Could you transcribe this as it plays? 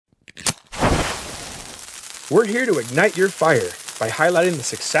We're here to ignite your fire by highlighting the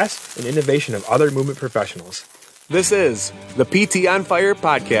success and innovation of other movement professionals. This is the PT on Fire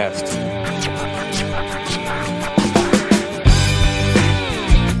podcast.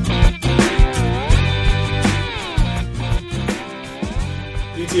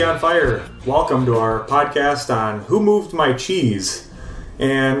 PT on Fire, welcome to our podcast on Who Moved My Cheese?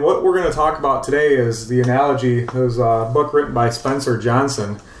 And what we're going to talk about today is the analogy. There's a book written by Spencer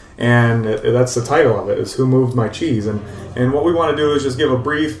Johnson, and that's the title of it, is Who Moved My Cheese? And what we want to do is just give a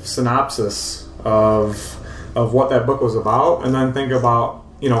brief synopsis of what that book was about, and then think about,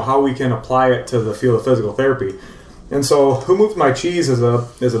 how we can apply it to the field of physical therapy. And so Who Moved My Cheese is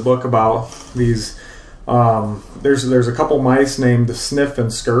a book about these, there's a couple mice named Sniff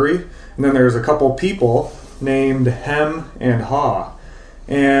and Scurry, and then there's a couple people named Hem and Haw.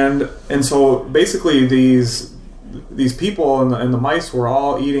 And so basically these people and the mice were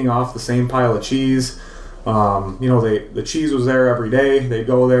all eating off the same pile of cheese. The cheese was there every day. They'd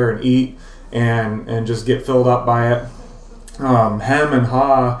go there and eat and just get filled up by it. Hem and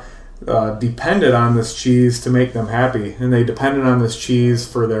Haw depended on this cheese to make them happy, and they depended on this cheese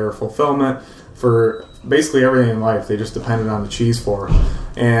for their fulfillment, for basically everything in life. They just depended on the cheese for.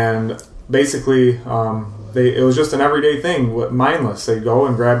 And basically, it was just an everyday thing, mindless. They'd go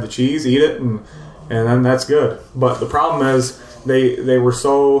and grab the cheese, eat it, and then that's good. But the problem is they were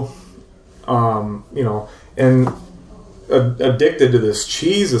so, addicted to this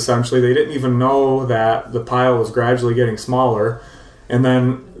cheese, essentially. They didn't even know that the pile was gradually getting smaller, and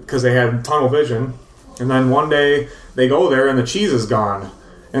then, because they had tunnel vision, and then one day they go there and the cheese is gone.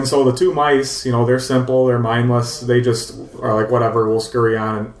 And so the two mice, they're simple, they're mindless, they just are like, whatever, we'll scurry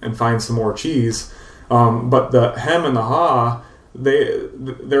on and find some more cheese. But the Hem and the Haw,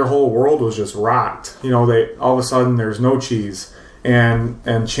 their whole world was just rocked. They all of a sudden there's no cheese,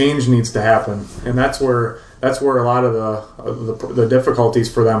 and change needs to happen, and that's where a lot of the difficulties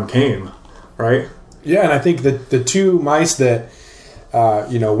for them came, right? Yeah, and I think that the two mice that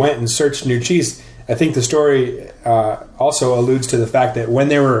went and searched new cheese, I think the story also alludes to the fact that when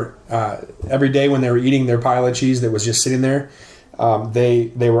they were every day when they were eating their pile of cheese that was just sitting there,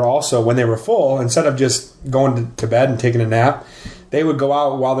 they were also, when they were full, instead of just going to bed and taking a nap, they would go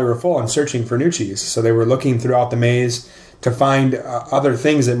out while they were full and searching for new cheese. So they were looking throughout the maze to find other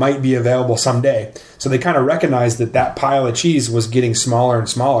things that might be available someday. So they kind of recognized that pile of cheese was getting smaller and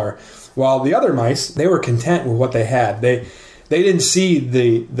smaller, while the other mice, they were content with what they had. They didn't see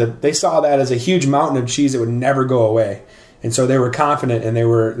they saw that as a huge mountain of cheese that would never go away, and so they were confident and they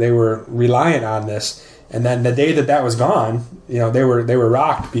were reliant on this. And then the day that was gone, they were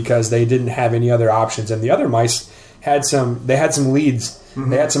rocked because they didn't have any other options. And the other mice had some leads.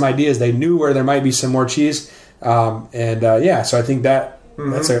 Mm-hmm. They had some ideas. They knew where there might be some more cheese. So I think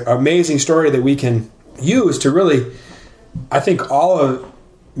that's an amazing story that we can use to really, I think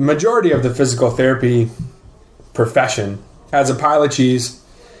majority of the physical therapy profession has a pile of cheese.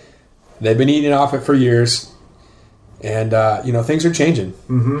 They've been eating off it for years, and things are changing.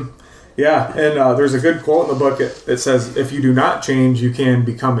 Mm-hmm. Yeah, and there's a good quote in the book. It says, "If you do not change, you can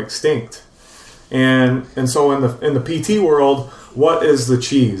become extinct." And so in the PT world, what is the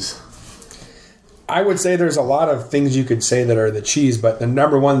cheese? I would say there's a lot of things you could say that are the cheese, but the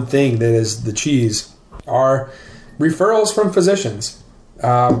number one thing that is the cheese are referrals from physicians.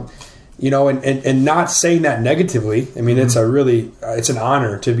 And not saying that negatively. I mean, it's it's an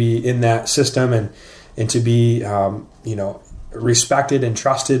honor to be in that system and to be, respected and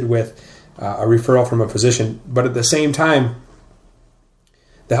trusted with a referral from a physician. But at the same time,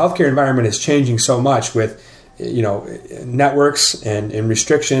 the healthcare environment is changing so much with, networks and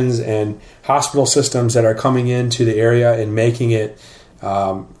restrictions and hospital systems that are coming into the area and making it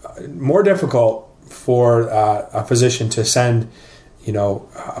more difficult for a physician to send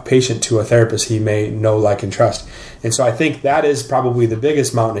a patient to a therapist he may know, like, and trust. And so I think that is probably the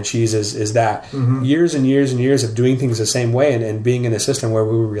biggest mountain of cheese is that years and years and years of doing things the same way and being in a system where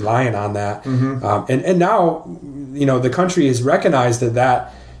we were relying on that. And now, the country has recognized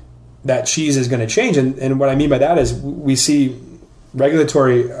that cheese is going to change. And what I mean by that is we see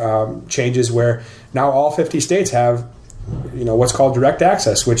regulatory changes where now all 50 states have, what's called direct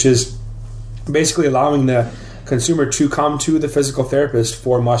access, which is basically allowing the consumer to come to the physical therapist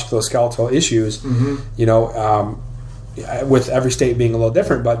for musculoskeletal issues, with every state being a little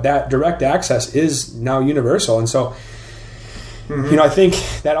different, but that direct access is now universal. And so, I think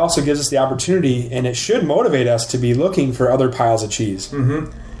that also gives us the opportunity, and it should motivate us to be looking for other piles of cheese.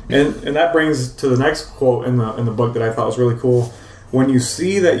 Mm-hmm. And that brings to the next quote in the book that I thought was really cool. When you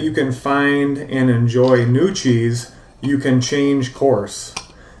see that you can find and enjoy new cheese, you can change course.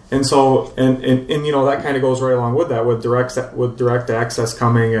 And so, and you know, that kind of goes right along with that, with direct access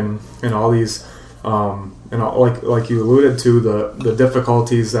coming and all these, like you alluded to, the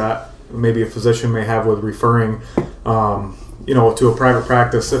difficulties that maybe a physician may have with referring, you know, to a private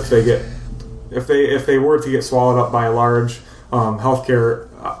practice if they were to get swallowed up by a large healthcare,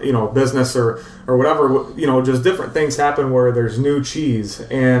 you know, business or whatever. You know, just different things happen where there's new cheese,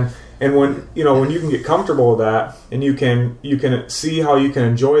 and when you know, when you can get comfortable with that, and you can see how you can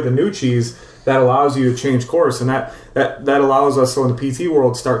enjoy the new cheese, that allows you to change course, and that allows us, so in the PT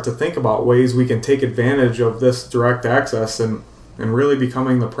world, start to think about ways we can take advantage of this direct access and really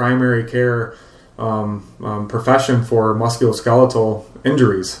becoming the primary care profession for musculoskeletal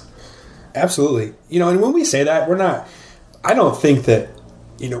injuries. Absolutely. You know, and when we say that, I don't think that,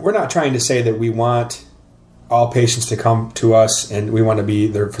 you know, we're not trying to say that we want all patients to come to us and we want to be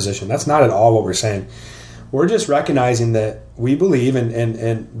their physician. That's not at all what we're saying. We're just recognizing that we believe,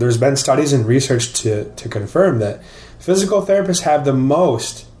 and there's been studies and research to confirm that physical therapists have the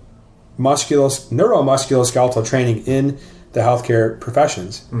most neuromusculoskeletal training in the healthcare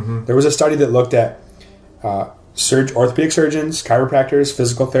professions. Mm-hmm. There was a study that looked at orthopedic surgeons, chiropractors,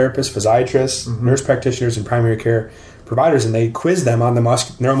 physical therapists, physiatrists, mm-hmm. nurse practitioners, and primary care providers, and they quizzed them on the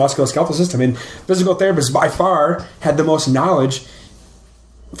neuromusculoskeletal system. And physical therapists by far had the most knowledge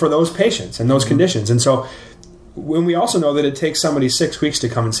for those patients and those mm-hmm. conditions. And so when we also know that it takes somebody 6 weeks to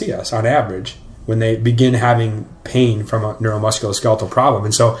come and see us on average when they begin having pain from a neuromusculoskeletal problem.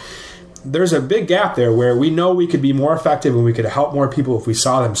 And so there's a big gap there where we know we could be more effective and we could help more people if we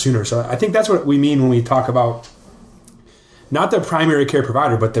saw them sooner. So I think that's what we mean when we talk about not the primary care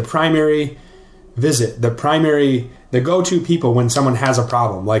provider, but the primary visit, the go-to people when someone has a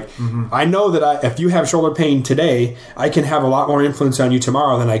problem. Like, mm-hmm. I know that if you have shoulder pain today, I can have a lot more influence on you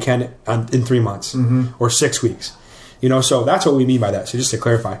tomorrow than I can in 3 months mm-hmm. or 6 weeks. You know, so that's what we mean by that. So just to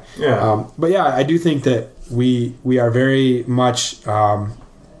clarify. Yeah. But yeah, I do think that we are very much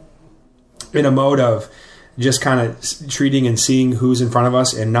in a mode of just kind of treating and seeing who's in front of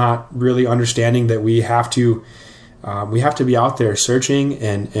us and not really understanding that we have to be out there searching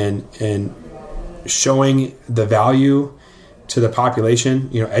and showing the value to the population,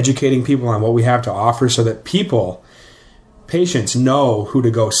 you know, educating people on what we have to offer so that patients know who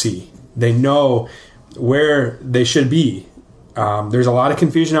to go see. They know where they should be. There's a lot of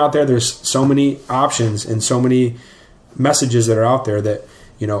confusion out there. There's so many options and so many messages that are out there that,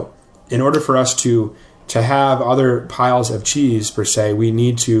 you know, in order for us to have other piles of cheese, per se, we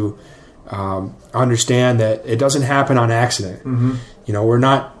need to understand that it doesn't happen on accident. Mm-hmm. You know, we're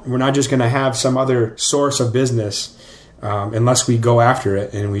not just going to have some other source of business unless we go after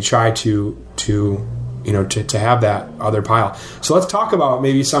it and we try to have that other pile. So let's talk about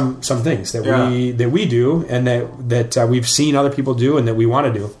maybe some things that we do and that we've seen other people do and that we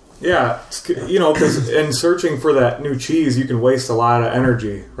want to do. Yeah, you know, because in searching for that new cheese, you can waste a lot of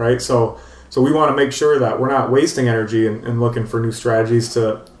energy, right? So we want to make sure that we're not wasting energy and looking for new strategies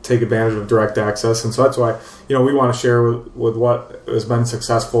to take advantage of direct access. And so that's why, you know, we want to share with what has been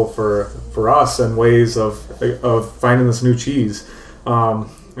successful for us and ways of finding this new cheese.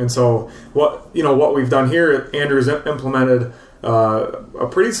 And so what we've done here, Andrew's implemented a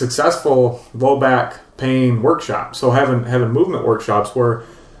pretty successful low back pain workshop. So having movement workshops where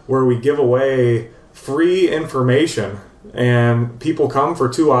we give away free information and people come for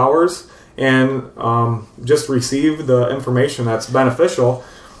 2 hours and just receive the information that's beneficial.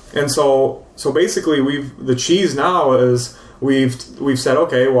 And so basically the cheese now is we've said,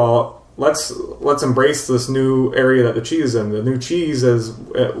 okay, well, let's embrace this new area that the cheese is in. The new cheese is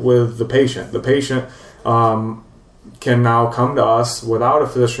with the patient. The patient can now come to us without a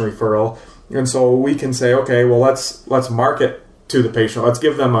physician referral. And so we can say, okay, well, let's market to the patient. Let's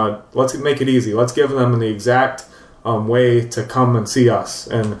make it easy. Let's give them the exact way to come and see us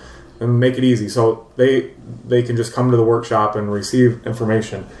and make it easy. So they can just come to the workshop and receive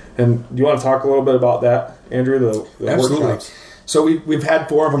information. And do you want to talk a little bit about that, Andrew? The Absolutely. Workshops? So we've had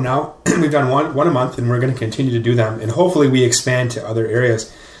 4 of them now. We've done one a month, and we're going to continue to do them. And hopefully we expand to other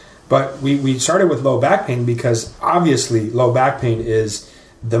areas. But we started with low back pain because obviously low back pain is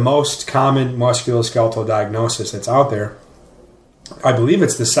the most common musculoskeletal diagnosis that's out there. I believe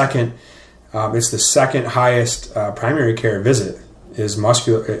it's the second highest primary care visit is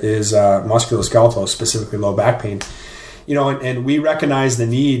musculoskeletal, specifically low back pain. You know, and we recognize the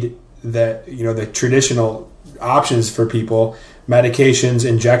need that, you know, the traditional options for people, medications,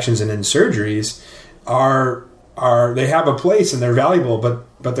 injections, and then surgeries are they have a place and they're valuable,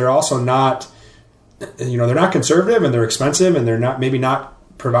 but they're also not, you know, they're not conservative and they're expensive and they're not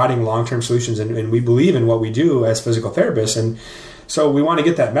providing long-term solutions. And we believe in what we do as physical therapists. And So we want to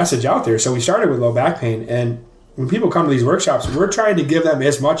get that message out there. So we started with low back pain, and when people come to these workshops, we're trying to give them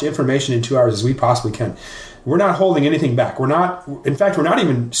as much information in 2 hours as we possibly can. We're not holding anything back. We're not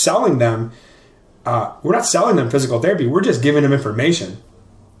even selling them. We're not selling them physical therapy. We're just giving them information.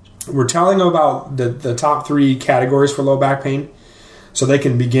 We're telling them about the top 3 categories for low back pain so they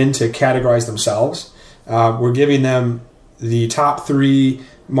can begin to categorize themselves. We're giving them the top 3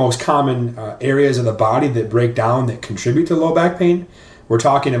 most common areas of the body that break down that contribute to low back pain. We're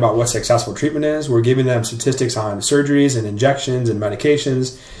talking about what successful treatment is. We're giving them statistics on surgeries and injections and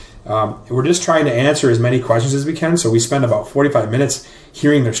medications. We're just trying to answer as many questions as we can. So we spend about 45 minutes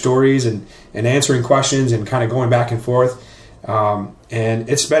hearing their stories and answering questions and kind of going back and forth. And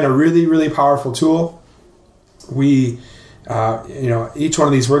it's been a really, really powerful tool. We, each one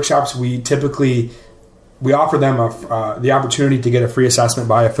of these workshops, we offer them the opportunity to get a free assessment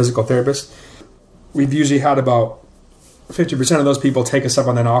by a physical therapist. We've usually had about 50% of those people take us up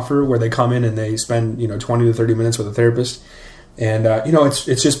on that offer where they come in and they spend 20 to 30 minutes with a therapist. And, it's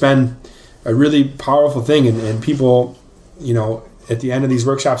just been a really powerful thing. And people, at the end of these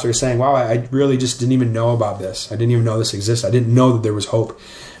workshops are saying, wow, I really just didn't even know about this. I didn't even know this existed. I didn't know that there was hope.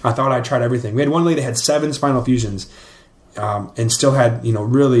 I thought I tried everything. We had one lady that had 7 spinal fusions and still had,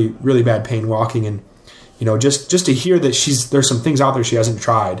 really, really bad pain walking. And, just to hear that there's some things out there she hasn't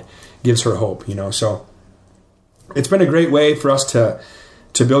tried gives her hope, So it's been a great way for us to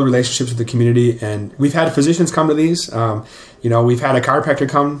build relationships with the community. And we've had physicians come to these. We've had a chiropractor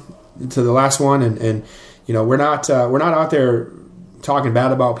come to the last one, and we're not out there talking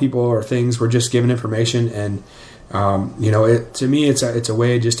bad about people or things. We're just giving information, and to me, it's a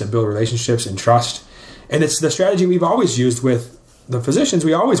way just to build relationships and trust. And it's the strategy we've always used with the physicians.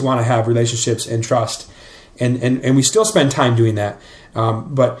 We always want to have relationships and trust, and we still spend time doing that.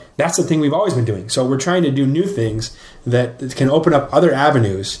 But that's the thing we've always been doing. So we're trying to do new things that can open up other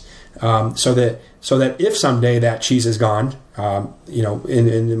avenues, so that if someday that cheese is gone,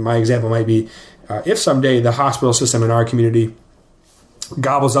 in my example might be, if someday the hospital system in our community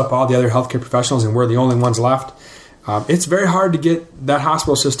gobbles up all the other healthcare professionals and we're the only ones left, it's very hard to get that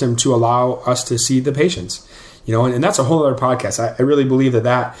hospital system to allow us to see the patients. And that's a whole other podcast. I really believe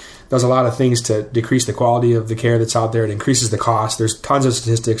that does a lot of things to decrease the quality of the care that's out there. It increases the cost. There's tons of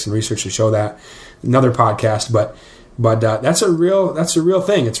statistics and research to show that. Another podcast, but that's a real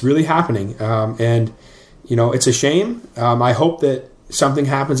thing. It's really happening, and it's a shame. I hope that something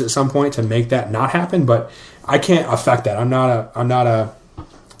happens at some point to make that not happen, but I can't affect that. I'm not a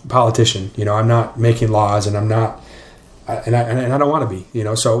politician. I'm not making laws, and I'm not, and I don't want to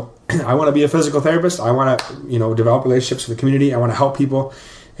be. So I want to be a physical therapist. I want to develop relationships with the community. I want to help people.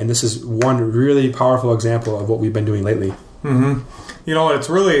 And this is one really powerful example of what we've been doing lately. Mm-hmm.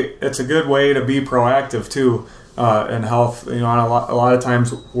 It's a good way to be proactive too in health. A lot of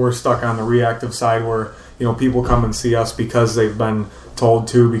times we're stuck on the reactive side where people come and see us because they've been told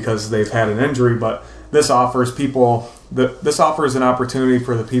to, because they've had an injury. But this offers an opportunity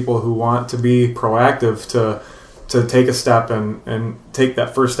for the people who want to be proactive to take a step and take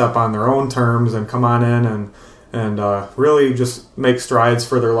that first step on their own terms and come on in and really just make strides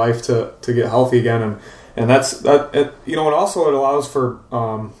for their life to get healthy again. And that's it also it allows for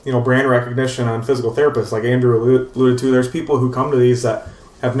brand recognition on physical therapists, like Andrew alluded to. There's people who come to these that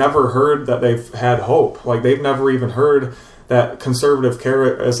have never heard that they've had hope. Like they've never even heard that conservative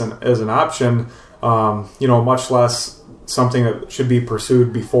care as an option, much less something that should be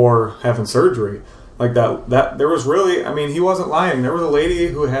pursued before having surgery. Like that there was really, he wasn't lying. There was a lady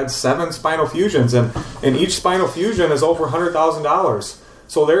who had 7 spinal fusions, and each spinal fusion is over $100,000.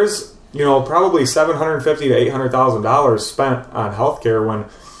 So there's, probably $750,000 to $800,000 spent on healthcare when,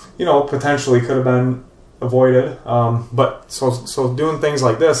 potentially could have been avoided. But so doing things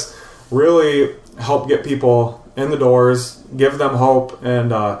like this really help get people in the doors, give them hope,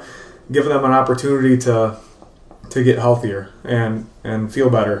 and give them an opportunity to get healthier and feel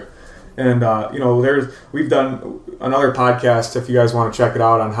better. And we've done another podcast, if you guys want to check it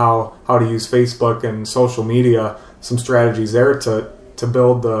out, on how to use Facebook and social media, some strategies there to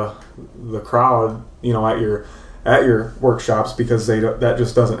build the crowd, at your workshops, because that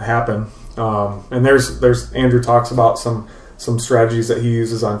just doesn't happen. And there's Andrew talks about some strategies that he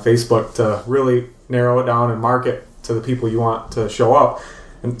uses on Facebook to really narrow it down and market to the people you want to show up.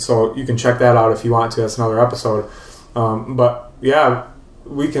 And so you can check that out if you want to. That's another episode. But yeah,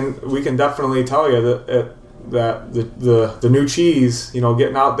 we can definitely tell you that the new cheese,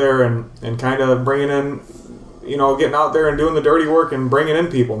 getting out there and kind of bringing in, getting out there and doing the dirty work and bringing in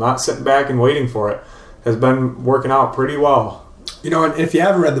people, not sitting back and waiting for it, has been working out pretty well. And if you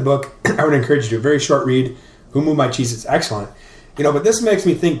haven't read the book, I would encourage you to. A very short read. Who Moved My Cheese? It's excellent. But this makes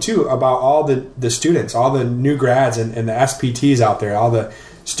me think too about all the students, all the new grads and the SPTs out there, all the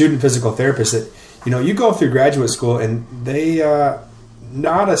student physical therapists that, you go through graduate school and they,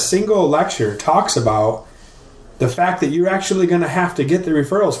 not a single lecture talks about the fact that you're actually going to have to get the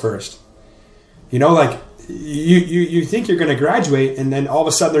referrals first. You think you're going to graduate and then all of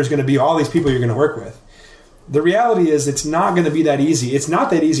a sudden there's going to be all these people you're going to work with. The reality is it's not going to be that easy. It's not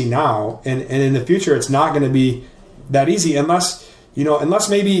that easy now. And in the future, it's not going to be that easy unless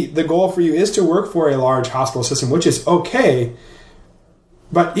maybe the goal for you is to work for a large hospital system, which is okay.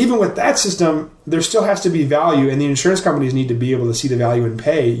 But even with that system, there still has to be value, and the insurance companies need to be able to see the value and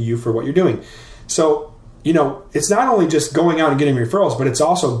pay you for what you're doing. So, it's not only just going out and getting referrals, but it's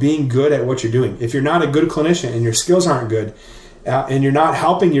also being good at what you're doing. If you're not a good clinician and your skills aren't good, and you're not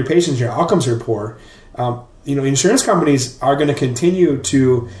helping your patients, your outcomes are poor, insurance companies are going to continue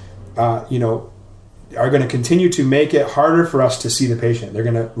to, make it harder for us to see the patient. They're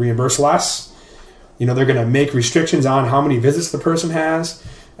going to reimburse less. They're going to make restrictions on how many visits the person has.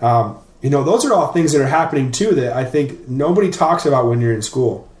 Those are all things that are happening too that I think nobody talks about when you're in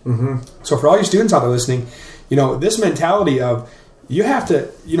school. Mm-hmm. So for all you students out there listening, this mentality of you have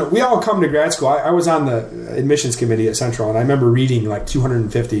to, we all come to grad school. I was on the admissions committee at Central, and I remember reading like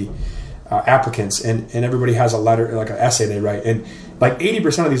 250 applicants, and everybody has a letter, like an essay they write. And like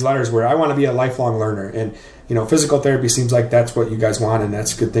 80% of these letters were, I want to be a lifelong learner. And, physical therapy seems like that's what you guys want, and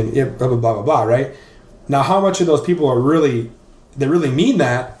that's a good thing, blah, blah, blah, blah, blah, right? Now, how much of those people they really mean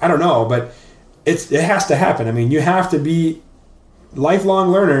that? I don't know, but it has to happen. I mean, you have to be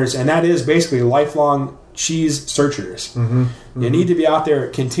lifelong learners, and that is basically lifelong cheese searchers. Mm-hmm. Mm-hmm. You need to be out there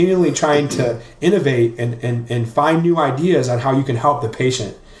continually trying to innovate and find new ideas on how you can help the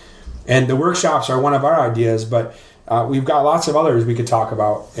patient. And the workshops are one of our ideas, but we've got lots of others we could talk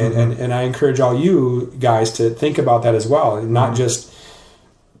about. And I encourage all you guys to think about that as well, and not just,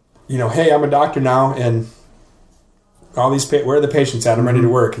 hey, I'm a doctor now, and all these where are the patients at? I'm ready to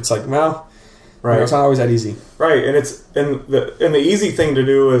work. It's like, well, right. It's not always that easy, right? And the easy thing to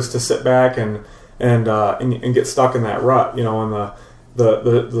do is to sit back and get stuck in that rut, and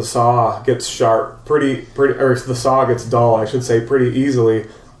the saw gets sharp pretty, or the saw gets dull, I should say, pretty easily.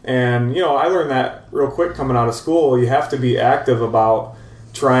 And I learned that real quick coming out of school. You have to be active about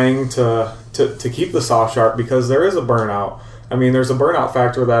trying to keep the saw sharp, because there is a burnout. I mean, there's a burnout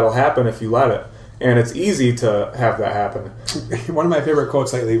factor that'll happen if you let it. And it's easy to have that happen. One of my favorite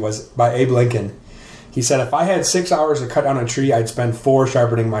quotes lately was by Abe Lincoln. He said, if I had 6 hours to cut down a tree, I'd spend 4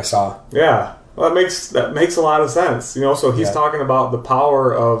 sharpening my saw. Yeah. Well, that makes a lot of sense. So he's talking about the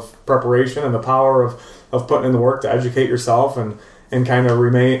power of preparation and the power of putting in the work to educate yourself and kind of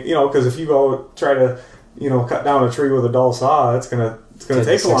remain, because if you go try to, cut down a tree with a dull saw, it's going to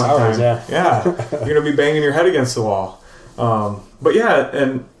take a long time. Yeah. You're going to be banging your head against the wall. But yeah,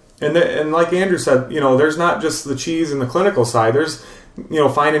 and like Andrew said, there's not just the cheese and the clinical side. There's,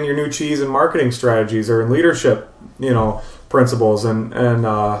 finding your new cheese and marketing strategies, or in leadership, principles, and it's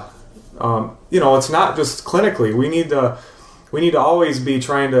not just clinically. We need to always be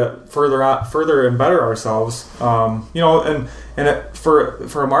trying to further and better ourselves. For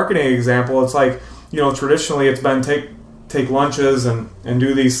a marketing example, it's like, traditionally it's been take lunches and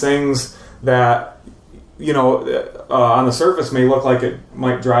do these things that, on the surface may look like it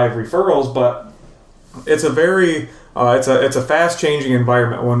might drive referrals, but it's a very it's a fast changing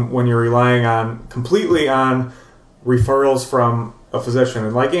environment when you're relying completely on referrals from a physician.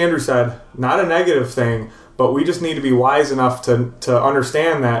 And like Andrew said, not a negative thing, but we just need to be wise enough to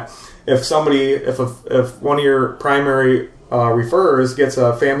understand that if one of your primary referrers gets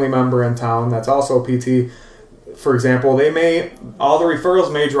a family member in town that's also a PT, for example, all the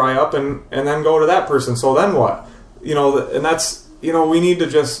referrals may dry up and then go to that person. So then what? And that's, we need to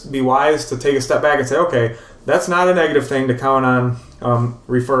just be wise to take a step back and say, okay, that's not a negative thing to count on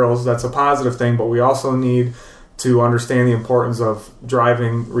referrals. That's a positive thing, but we also need to understand the importance of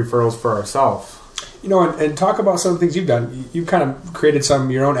driving referrals for ourselves. And talk about some of the things you've done. You've kind of created some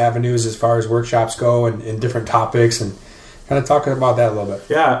of your own avenues as far as workshops go and different topics, and kind of talking about that a little bit.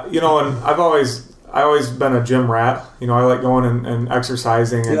 Yeah, and I've always been a gym rat. I like going and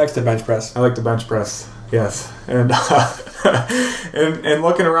exercising. He likes to bench press. I like to bench press. Yes, and and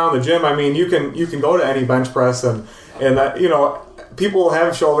looking around the gym, I mean, you can go to any bench press and people will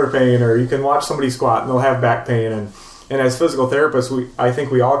have shoulder pain, or you can watch somebody squat and they'll have back pain, and as physical therapists, I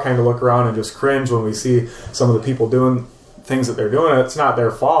think we all kind of look around and just cringe when we see some of the people doing things that they're doing. It's not their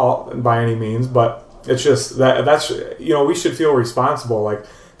fault by any means, but it's just that's we should feel responsible. Like,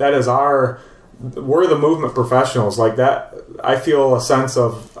 that is we're the movement professionals. Like that, I feel a sense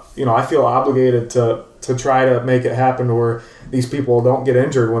of I feel obligated to to try to make it happen to where these people don't get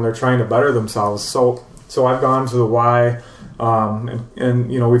injured when they're trying to better themselves. So I've gone to the Y,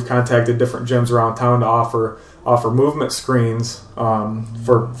 and we've contacted different gyms around town to offer movement screens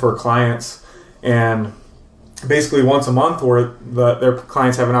for clients, and basically once a month where their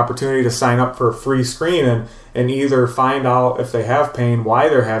clients have an opportunity to sign up for a free screen and either find out if they have pain, why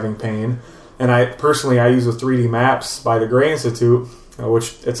they're having pain. And I use the 3D Maps by the Gray Institute,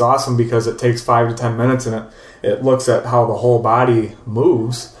 which it's awesome because it takes 5 to 10 minutes and it looks at how the whole body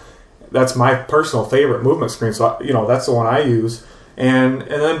moves. That's my personal favorite movement screen. So, that's the one I use. And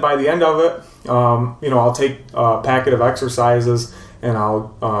then by the end of it, I'll take a packet of exercises and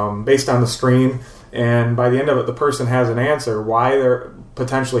I'll, based on the screen, and by the end of it, the person has an answer why they're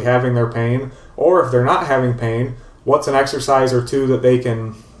potentially having their pain, or if they're not having pain, what's an exercise or two that they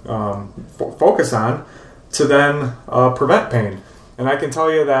can focus on to then prevent pain. And I can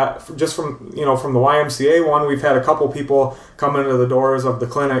tell you that just from the YMCA one, we've had a couple people come into the doors of the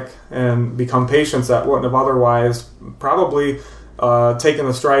clinic and become patients that wouldn't have otherwise probably taken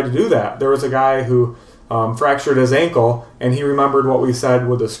the stride to do that. There was a guy who fractured his ankle, and he remembered what we said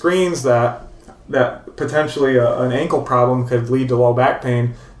with the screens that potentially an ankle problem could lead to low back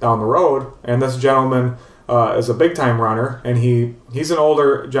pain down the road. And this gentleman is a big time runner, and he's an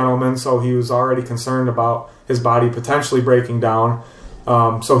older gentleman, so he was already concerned about his body potentially breaking down.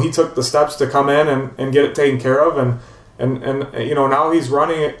 So he took the steps to come in and get it taken care of, and now he's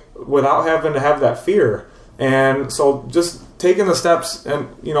running it without having to have that fear. And so just taking the steps and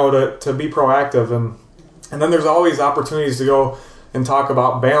to be proactive, and then there's always opportunities to go and talk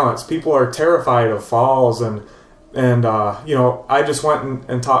about balance. People are terrified of falls, and I just went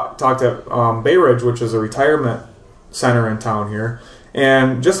and talked at Bay Ridge, which is a retirement center in town here,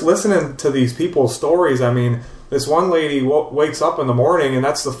 and just listening to these people's stories. I mean, this one lady wakes up in the morning, and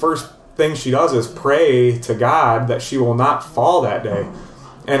that's the first thing she does is pray to God that she will not fall that day.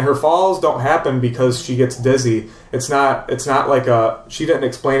 And her falls don't happen because she gets dizzy. It's not like she didn't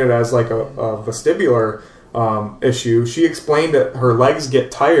explain it as like a vestibular issue. She explained that her legs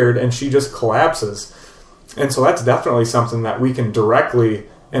get tired and she just collapses. And so that's definitely something that we can directly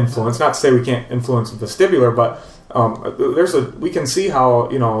influence. Not to say we can't influence vestibular, but we can see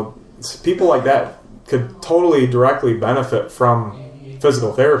how people like that could totally directly benefit from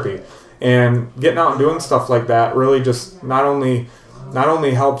physical therapy. And getting out and doing stuff like that really just not only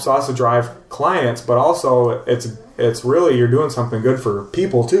helps us to drive clients, but also it's really you're doing something good for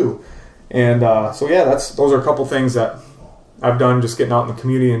people too. And those are a couple things that I've done just getting out in the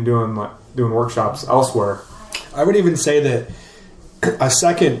community and doing workshops elsewhere. I would even say that a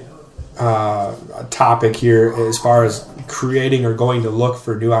second topic here, as far as creating or going to look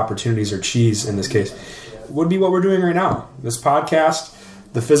for new opportunities, or cheese in this case, would be what we're doing right now. This podcast,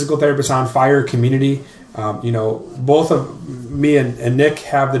 the Physical Therapists on Fire community. Both of me and Nick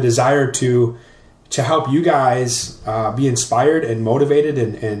have the desire to help you guys be inspired and motivated,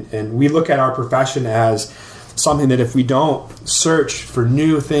 and we look at our profession as something that if we don't search for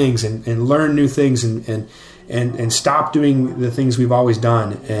new things and learn new things and stop doing the things we've always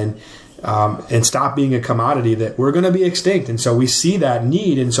done and stop being a commodity, that we're going to be extinct. And so we see that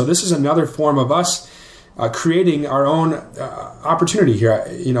need, and so this is another form of us creating our own opportunity here.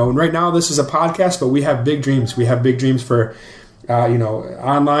 Right now this is a podcast, but we have big dreams. We have big dreams for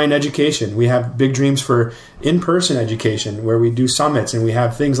online education. We have big dreams for in-person education where we do summits, and we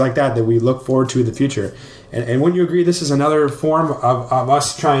have things like that we look forward to in the future. And wouldn't you agree this is another form of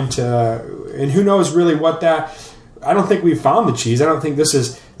us trying to, and who knows really what that, I don't think we've found the cheese. I don't think this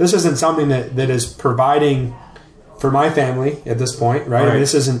isn't something that is providing for my family at this point, right? I mean,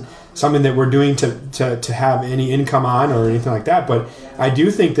 this isn't something that we're doing to have any income on or anything like that. But I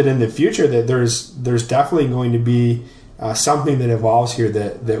do think that in the future that there's definitely going to be something that evolves here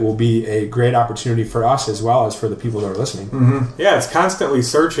that will be a great opportunity for us as well as for the people that are listening. Mm-hmm. Yeah, it's constantly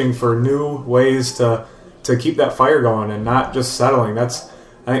searching for new ways to keep that fire going and not just settling. I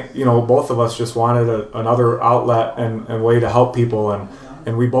think both of us just wanted another outlet and way to help people,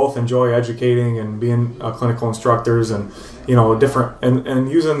 and we both enjoy educating and being clinical instructors and different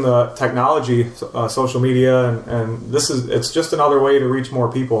and using the technology, social media, and it's just another way to reach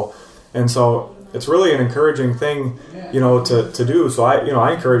more people. And so it's really an encouraging thing, to do. So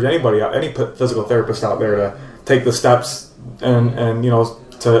I encourage anybody, any physical therapist out there to take the steps and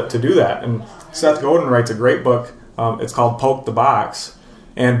to do that. And Seth Godin writes a great book. It's called Poke the Box.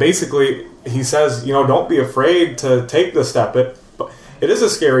 And basically he says, don't be afraid to take the step. It is a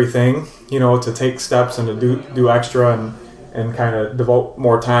scary thing, to take steps and to do extra and kind of devote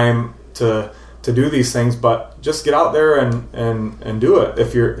more time to do these things, but just get out there and do it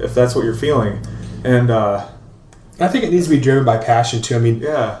if that's what you're feeling. And I think it needs to be driven by passion too. I mean,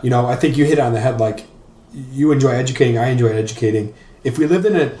 yeah. I think you hit it on the head. Like, you enjoy educating, I enjoy educating. If we lived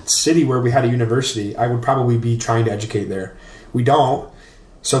in a city where we had a university, I would probably be trying to educate there. We don't,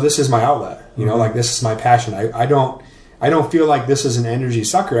 so this is my outlet. Like, this is my passion. I don't feel like this is an energy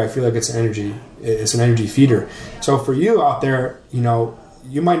sucker. I feel like it's an energy feeder. So for you out there,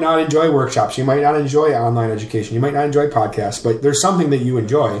 you might not enjoy workshops, you might not enjoy online education, you might not enjoy podcasts, but there's something that you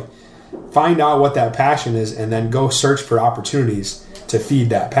enjoy. Find out what that passion is, and then go search for opportunities to feed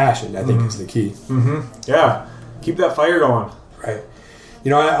that passion. I think is the key. Mm-hmm. Yeah, keep that fire going. Right.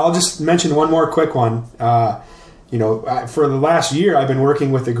 I'll just mention one more quick one. For the last year, I've been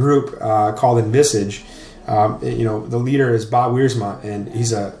working with a group called Envisage. The leader is Bob Wiersma, and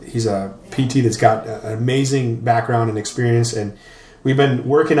he's a PT that's got an amazing background and experience. And we've been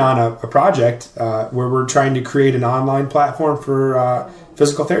working on a project where we're trying to create an online platform for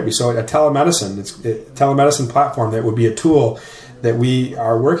physical therapy. So a telemedicine, it's a telemedicine platform that would be a tool that we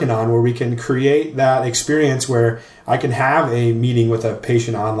are working on, where we can create that experience where I can have a meeting with a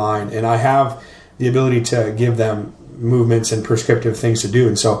patient online, and I have the ability to give them movements and prescriptive things to do.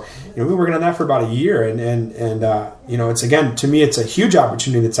 And so, we've been working on that for about a year, and it's, again, to me, it's a huge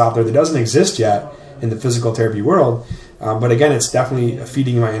opportunity that's out there that doesn't exist yet in the physical therapy world. But again, it's definitely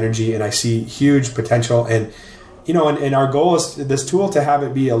feeding my energy, and I see huge potential. And and our goal is this tool to have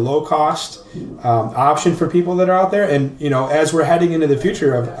it be a low cost option for people that are out there. And as we're heading into the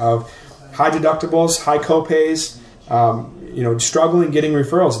future of high deductibles, high copays, struggling getting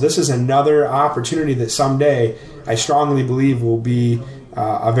referrals, this is another opportunity that someday I strongly believe will be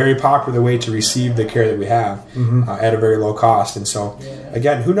a very popular way to receive the care that we have at a very low cost. And so,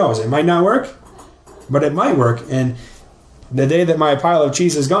 again, who knows? It might not work, but it might work. And the day that my pile of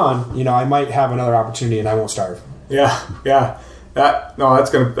cheese is gone, I might have another opportunity, and I won't starve. Yeah. That's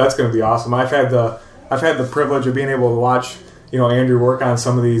gonna be awesome. I've had the privilege of being able to watch Andrew work on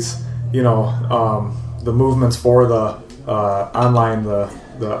some of these the movements for the online the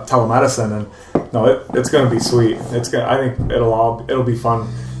telemedicine, and it's gonna be sweet. I think it'll be fun.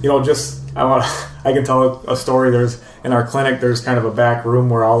 I can tell a story. In our clinic, there's kind of a back room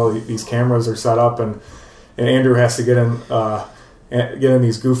where all of these cameras are set up, and Andrew has to get in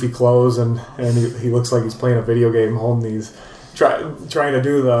these goofy clothes, and he looks like he's playing a video game, holding these, trying to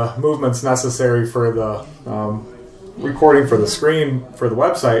do the movements necessary for the recording for the screen for the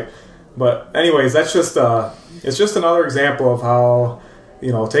website. But anyways, that's just it's just another example of how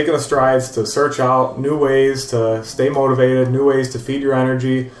taking the strides to search out new ways to stay motivated, new ways to feed your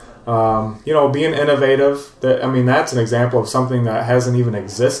energy. Being innovative. That's an example of something that hasn't even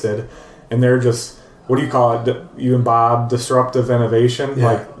existed, and they're just, what do you call it? You and Bob, disruptive innovation. Yeah.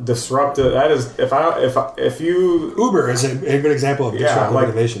 Like disruptive. That is, if you Uber is a good example of disruptive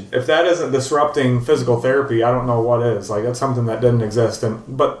innovation. If that isn't disrupting physical therapy, I don't know what is. Like, that's something that didn't exist.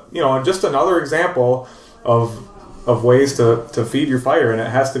 But just another example of ways to feed your fire, and it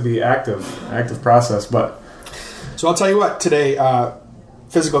has to be active process. But so I'll tell you what, today,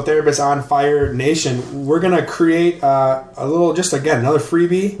 Physical Therapists on Fire Nation, we're going to create another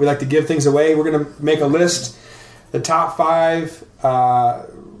freebie. We like to give things away. We're going to make a list, the top five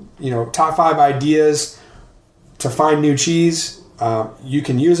ideas to find new cheese. You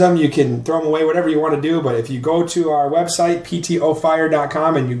can use them, you can throw them away, whatever you want to do. But if you go to our website,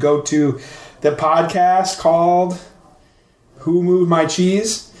 ptofire.com, and you go to the podcast called Who Moved My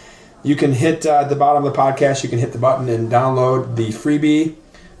Cheese, you can hit the bottom of the podcast, you can hit the button and download the freebie,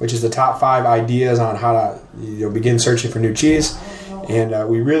 which is the top 5 ideas on how to begin searching for new cheese. And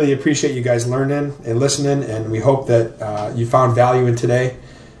we really appreciate you guys learning and listening, and we hope that you found value in today.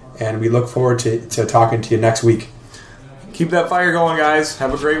 And we look forward to talking to you next week. Keep that fire going, guys.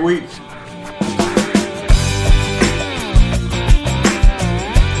 Have a great week.